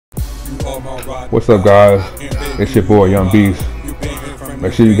What's up, guys? It's your boy Young Beast.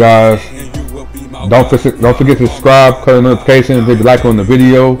 Make sure you guys don't forget to subscribe, cut the notifications, hit the like on the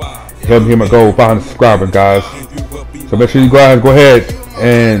video. Help me hit my goal 500 subscribers, guys. So make sure you guys go ahead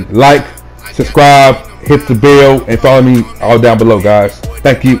and like, subscribe, hit the bell, and follow me all down below, guys.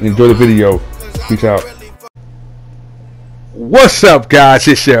 Thank you. Enjoy the video. Peace out. What's up, guys?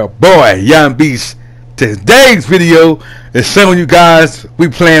 It's your boy Young Beast. Today's video is showing you guys we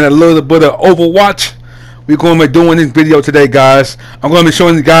playing a little bit of Overwatch. We're going to be doing this video today, guys. I'm going to be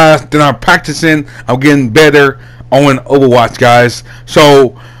showing you guys that I'm practicing. I'm getting better on Overwatch, guys.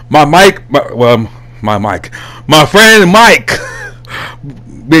 So my friend Mike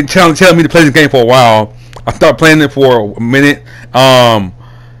been telling me to play this game for a while. I started playing it for a minute. All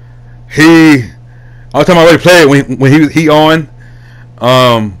the time I already played it when he on.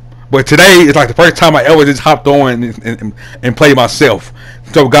 But today is like the first time I ever just hopped on and played myself.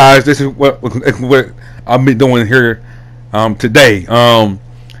 So guys, this is what I've been doing here today. Going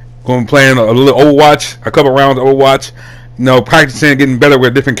to be playing a little Overwatch, a couple rounds of Overwatch. You know, practicing, getting better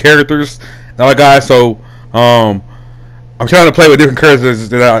with different characters and all that, guys. So I'm trying to play with different characters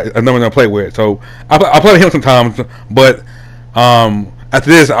that I never gonna play with. So I play with him sometimes, but after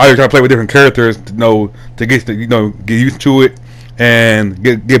this, I try to play with different characters, to get used to it and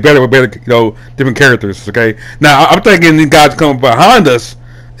get better with different characters. Okay, now I'm thinking these guys coming behind us,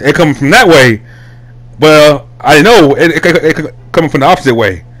 they coming from that way, but I know it coming from the opposite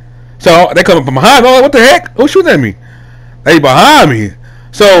way. So they coming from behind. Oh, what the heck? Who's shooting at me? They behind me.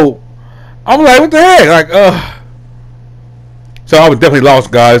 So I'm like, what the heck? Like, so I was definitely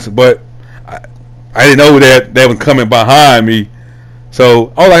lost, guys, but I didn't know that they was coming behind me.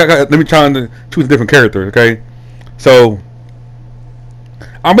 So I was like, let me try to choose a different character, okay? So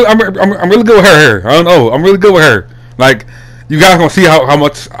I'm really good with her. I don't know. I'm really good with her. Like, you guys gonna see how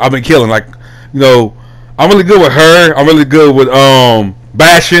much I've been killing. Like, I'm really good with her. I'm really good with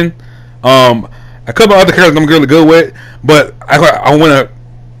bashing. A couple other characters I'm really good with, but I want to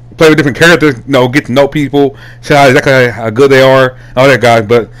play with different characters. Get to know people, see exactly how good they are, all that, guys.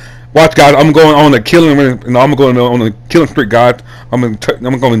 But watch, guys. I'm going on a killing. I'm going on a killing streak, guys. I'm going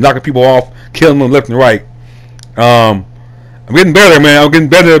to knocking people off, killing them left and right. I'm getting better, man. I'm getting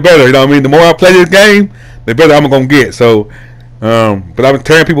better and better. You know what I mean? The more I play this game, the better I'm gonna get. So, but I've been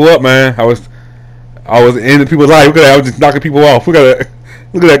tearing people up, man. I was ending people's life. Look at that. I was just knocking people off. Look at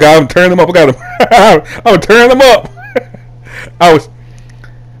that guy. I'm tearing them up. Look at him. I was tearing them up. I was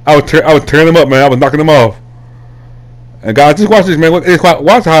tearing them up, man. I was knocking them off. And guys, just watch this, man.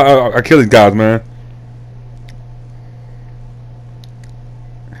 Watch how I kill these guys, man.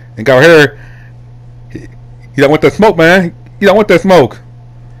 And got here. You don't want that smoke, man. You don't want that smoke.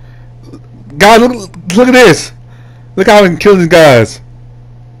 Guys, look at this. Look how I can kill these guys.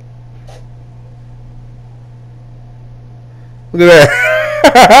 Look at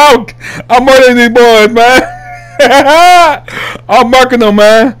that. I'm murdering these boys, man. I'm marking them,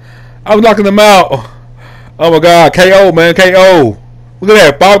 man. I'm knocking them out. Oh my God, KO, man, KO. Look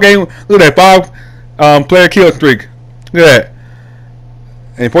at that, 5-game. Look at that, 5 player kill streak. Look at that.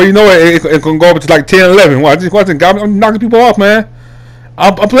 And before you know it, it's gonna go up to like 10, 11. Watch this, I'm knocking people off, man.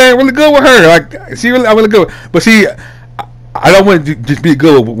 I'm playing really good with her. Like, I'm really good. But see, I don't want to just be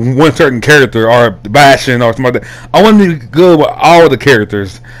good with one certain character or bashing or something like that. I want to be good with all the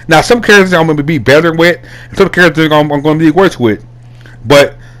characters. Now, some characters I'm gonna be better with, and some characters I'm gonna be worse with.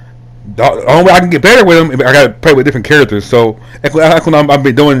 But the only way I can get better with them, I gotta play with different characters. So that's what I've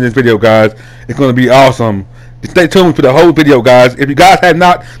been doing in this video, guys. It's gonna be awesome. Stay tuned for the whole video, guys. If you guys have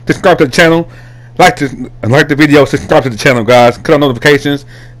not subscribed to the channel, like the video, subscribe to the channel, guys. Click on notifications.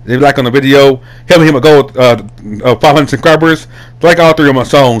 If you like on the video, help me hit my goal of 500 subscribers. Like all 3 of my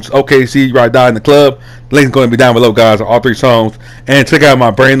songs, OKC, Ride Die in the Club. The link's going to be down below, guys, all 3 songs. And check out my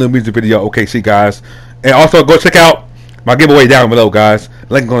brand new music video, OKC, guys. And also go check out my giveaway down below, guys.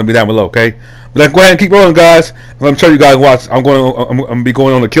 The link's going to be down below, okay? But let's go ahead and keep rolling, guys. Let me show you guys watch. I'm going to be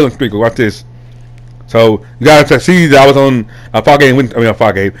going on a killing streak. Watch this. So you guys can see that I was on a 5-game win. A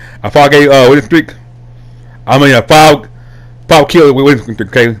 5-game winning streak. I'm in a 5 kill winning streak.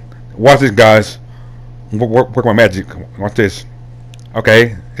 Okay, watch this, guys. Work my magic. Watch this.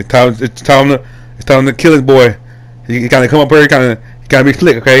 Okay, it's time to kill this boy. He kind of come up here. He kind of be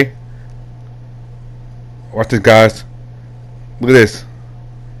slick. Okay. Watch this, guys. Look at this.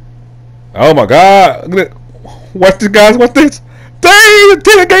 Oh my God! Look at it. Watch this, guys. Watch this. Dang!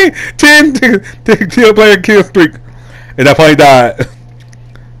 10 player kill streak, and I finally died.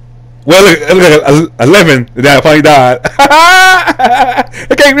 Well, look, 11. Then I finally died.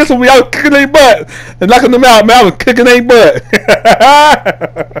 They can't miss with me. I was kicking their butt and knocking them out, man. I was kicking their butt.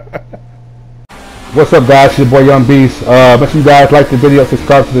 What's up, guys? It's your boy Young Beast. Make sure you guys like the video,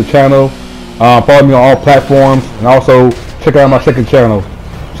 subscribe to the channel, follow me on all platforms, and also check out my second channel.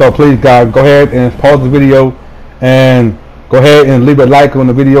 So please, guys, go ahead and pause the video and go ahead and leave a like on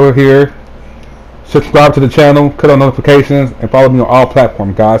the video here. Subscribe to the channel, click on notifications, and follow me on all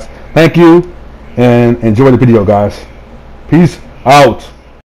platforms, guys. Thank you, and enjoy the video, guys. Peace out.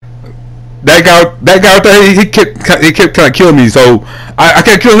 That guy out there, he kept kind of killing me, so I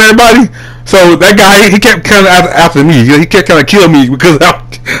kept killing everybody. So that guy, he kept kind of after me. He kept kind of killing me because I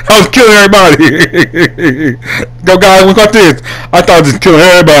was killing everybody. Go, guys, look at this. I thought I was just killing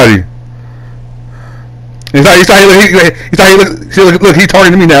everybody. Look, he's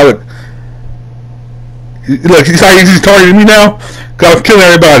targeting me now. Look, he's targeting me now because I was killing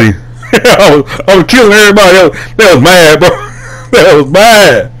everybody. I was killing everybody. That was mad, bro. That was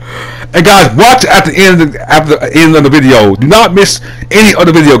mad. And guys, watch at the end of the video. Do not miss any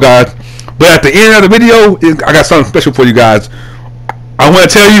other video, guys. But at the end of the video, I got something special for you guys. I want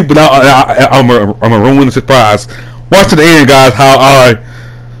to tell you, but I'm gonna ruin the surprise. Watch to the end, guys. How I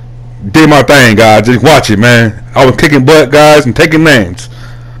did my thing, guys. Just watch it, man. I was kicking butt, guys, and taking names.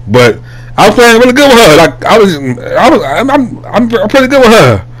 But I was playing really good with her. Like I'm pretty good with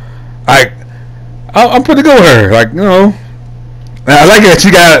her. Like I'm pretty good with her. Like, you know, I like that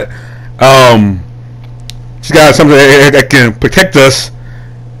she got something that can protect us,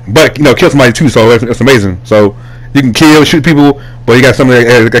 but you know, kill somebody too. So it's amazing. So you can kill, shoot people, but you got something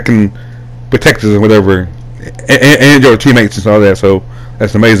that can protect us and whatever, and your teammates and all that. So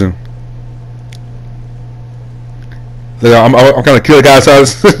that's amazing. I'm kind of kill the guys out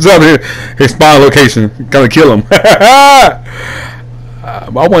his spawn location. Kind of kill him. I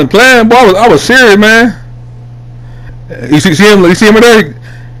wasn't playing, boy. I was serious, man. You see him? You see him in there?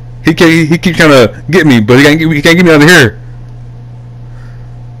 He keep trying to get me, but he can't get me out of here.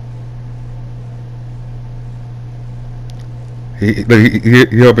 He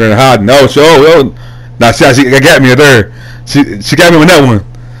up there hiding. No, so now she got me right there. She got me on that one.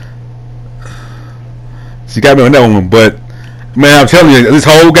 She got me on that one, but man, I'm telling you, this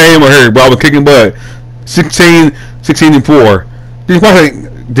whole game with her, bro, I was kicking butt. 16-4. Just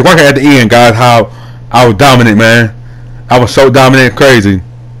watch at the end, guys, how I was dominant, man. I was so dominant, crazy.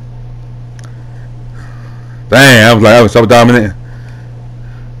 Dang, I was so dominant.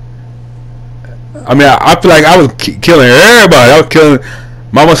 I mean, I feel like I was killing everybody. I was killing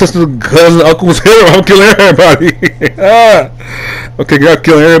mama, sister, cousin, uncles. I was killing everybody. Okay, I was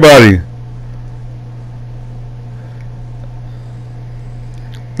killing everybody.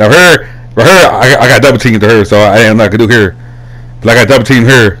 Now her, I got double teamed to her, so I am not gonna do her. But I got double teamed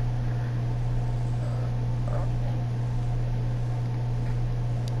her.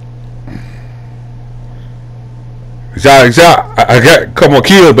 I got a couple more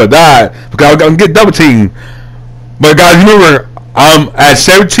kills, but died because I was gonna get double teamed. But guys, remember, I'm at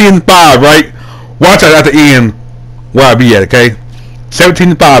 17-5, right? Watch out at the end where I be at, okay?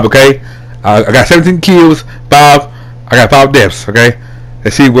 17-5, okay? I got 17 kills, 5. I got 5 deaths, okay?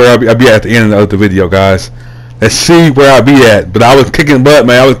 Let's see where I'll be at the end of the video, guys. Let's see where I'll be at. But I was kicking butt,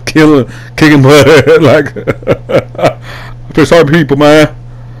 man. I was kicking butt. Like, I feel sorry for people, man.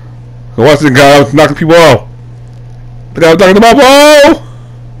 Watch this guy. I was knocking people off. Look, I was knocking them off. Oh!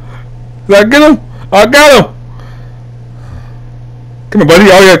 Did I get him? I got him. Come here, buddy.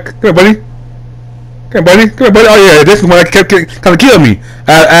 Oh, yeah. Come here, buddy. Come here, buddy. Come here, buddy. Oh, yeah. This is when I kept kind of killing me.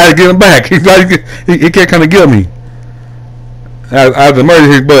 I had to get him back. He kept kind of killing me. I had to murder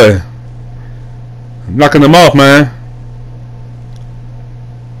his butt. Knocking him off, man.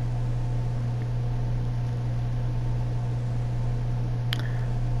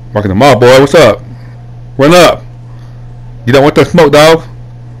 Knocking him off, boy. What's up? Run up. You don't want that smoke, dog.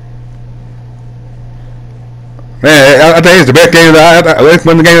 Man, I think it's the best game it's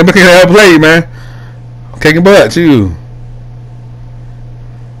one of the games I ever played, man. Kicking butt, too.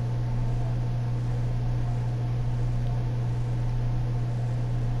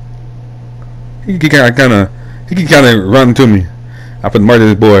 He kind of running to me. I put murder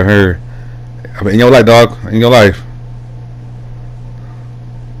this boy. Her, in your life, dog. In your life.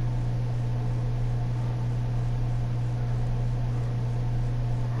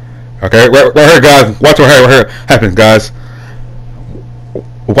 Okay, right here, guys. Watch what here happens, guys.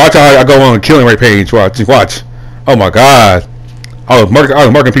 Watch how I go on a killing rate page. Watch. Oh my God. I was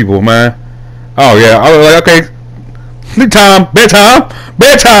murking people, man. Oh yeah. I was like, okay. Bedtime,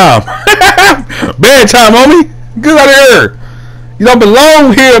 homie. Get out of here. You don't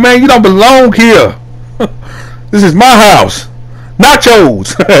belong here, man. You don't belong here. This is my house, not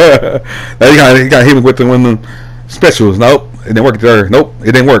yours. You gotta hit me with one of them specials. Nope, it didn't work there. Nope,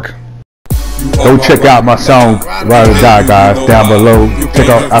 it didn't work. Go check out my song Ride or Die, guys, down below. Check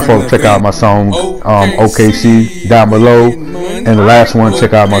out my song OKC down below, and the last one,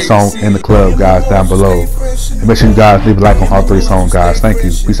 check out my song In the Club, guys, down below. And make sure you guys leave a like on all 3 songs, guys. Thank you.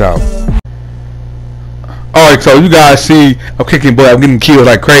 Peace out. Alright, so you guys see I'm kicking butt, I'm getting killed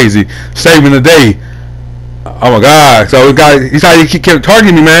like crazy, saving the day. Oh my god. So he kept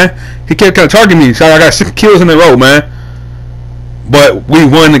targeting me, man. He kept kind of targeting me. So I got 6 kills in a row, man. But we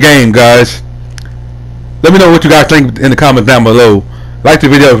won the game, guys. Let me know what you guys think in the comments down below. Like the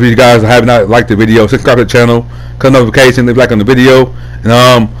video if you guys have not liked the video. Subscribe to the channel, click notification, leave a like on the video. And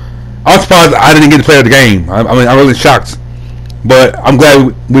I'm surprised I didn't get to play the game. I mean, I'm really shocked. But I'm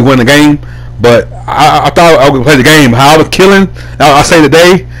glad we won the game. But I thought I would play the game. How I was killing, I saved the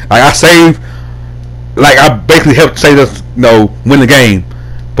day. Like I saved, like I basically helped save us, win the game.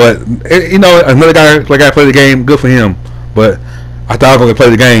 But another guy played the game. Good for him. But I thought I was gonna play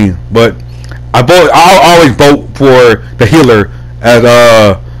the game. But I always vote for the healer as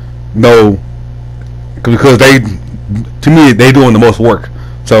because to me they doing the most work.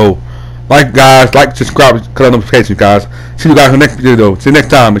 So guys, subscribe, click on notifications, guys. See you guys in the next video. See you next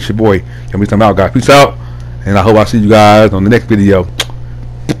time. It's your boy. Y'all be out, guys. Peace out, and I hope I see you guys on the next video.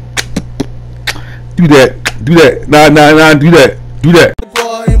 Do that. Nah, do that.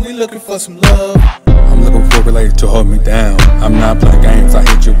 Boy, we looking for some love. I'm looking for a relator to hold me down. I'm not playing games. I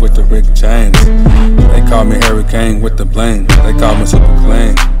hit you with the Rick James. They call me Hurricane with the bling. They call me Super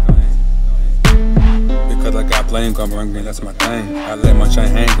Clean. Because I got blame, come run green, that's my thing. I let my chain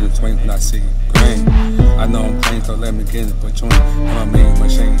hang in the swing when I see green. I know I'm playing, so let me get in between. I'm a mean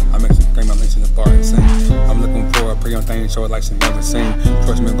machine. I make some scream, I make the bar and sing. I'm looking for a pretty young thing, show it like she never seen.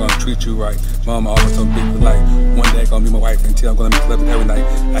 Trust me, I'm gonna treat you right. Mama always told me, like, one day I'm gonna be my wife until I'm gonna be clubbing every night.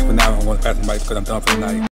 After now, I'm gonna pass the mic because I'm done for the night.